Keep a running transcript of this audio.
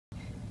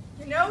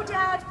You know,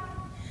 Dad,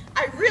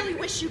 I really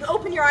wish you'd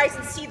open your eyes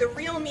and see the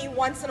real me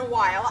once in a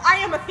while. I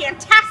am a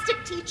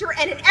fantastic teacher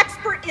and an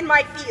expert in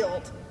my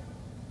field.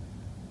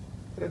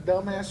 A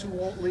dumbass who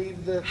won't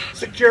leave the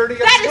security of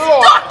that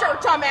school. That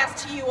is Dr.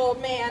 Dumbass to you,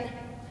 old man.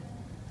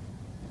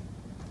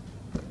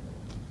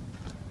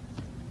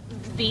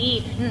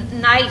 Be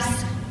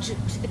nice to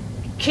the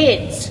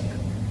kids.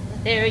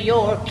 They're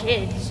your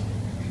kids.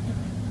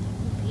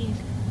 Be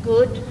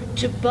good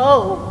to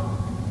Bo.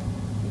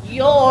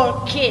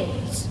 Your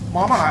kids.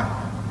 Mama,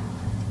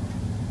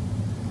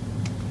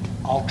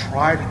 I'll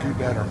try to do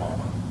better, Mama.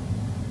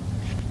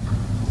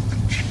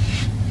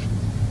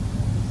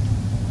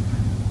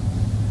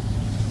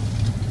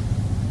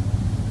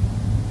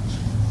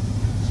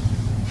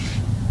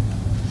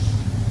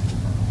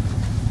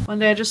 One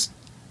day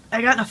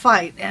I got in a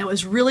fight, and it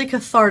was really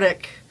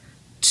cathartic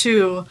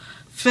to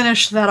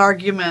finish that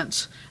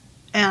argument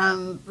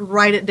and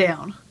write it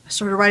down. I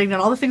started writing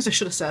down all the things I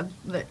should have said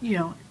that,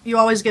 you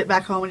always get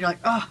back home and you're like,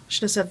 oh,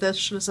 should have said this,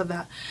 should have said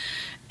that.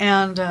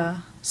 And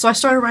so I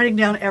started writing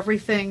down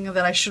everything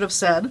that I should have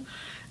said,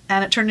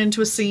 and it turned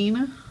into a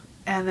scene,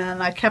 and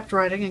then I kept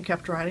writing, and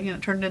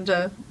it turned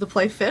into the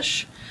play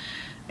Fish.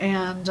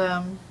 And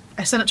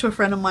I sent it to a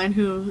friend of mine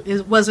who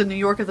was in New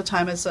York at the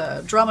time as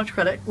a drama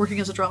critic, working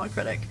as a drama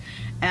critic.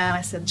 And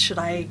I said, should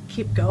I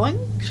keep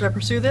going? Should I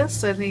pursue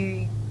this? And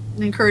he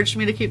encouraged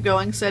me to keep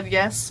going, said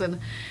yes, and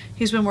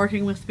he's been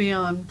working with me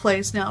on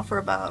plays now for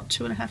about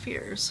 2.5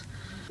 years.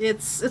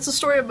 It's a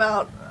story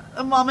about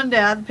a mom and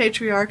dad, the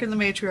patriarch and the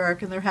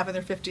matriarch, and they're having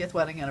their 50th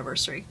wedding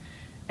anniversary.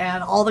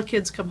 And all the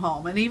kids come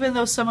home. And even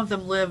though some of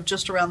them live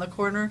just around the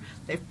corner,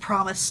 they've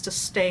promised to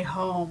stay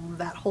home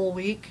that whole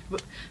week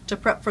to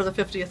prep for the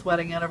 50th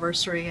wedding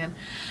anniversary. And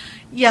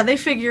yeah, they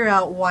figure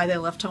out why they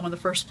left home in the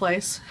first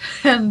place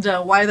and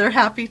why they're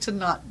happy to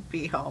not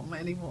be home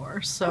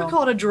anymore. So I would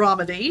call it a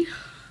dramedy.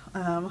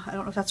 I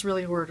don't know if that's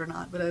really a word or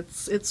not, but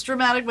it's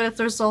dramatic, but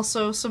there's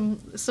also some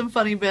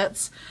funny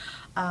bits.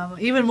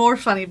 Even more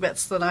funny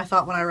bits than I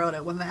thought when I wrote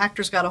it. When the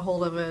actors got a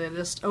hold of it, it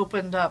just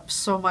opened up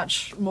so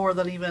much more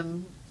than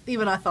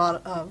even I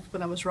thought of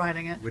when I was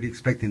writing it. What are you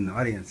expecting the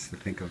audience to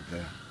think of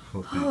the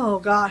whole thing? Oh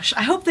gosh,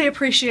 I hope they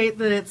appreciate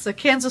that it's a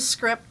Kansas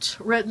script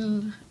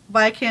written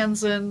by a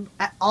Kansan,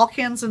 all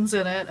Kansans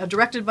in it,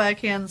 directed by a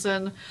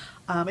Kansan.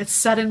 It's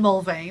set in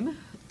Mulvane,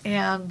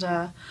 and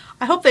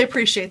I hope they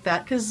appreciate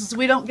that, because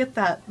we don't get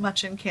that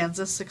much in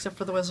Kansas except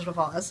for The Wizard of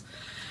Oz.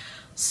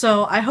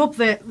 So I hope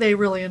that they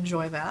really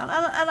enjoy that,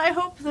 and I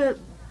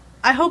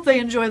hope they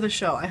enjoy the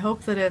show. I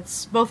hope that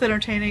it's both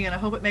entertaining, and I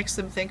hope it makes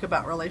them think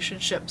about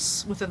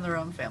relationships within their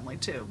own family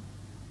too.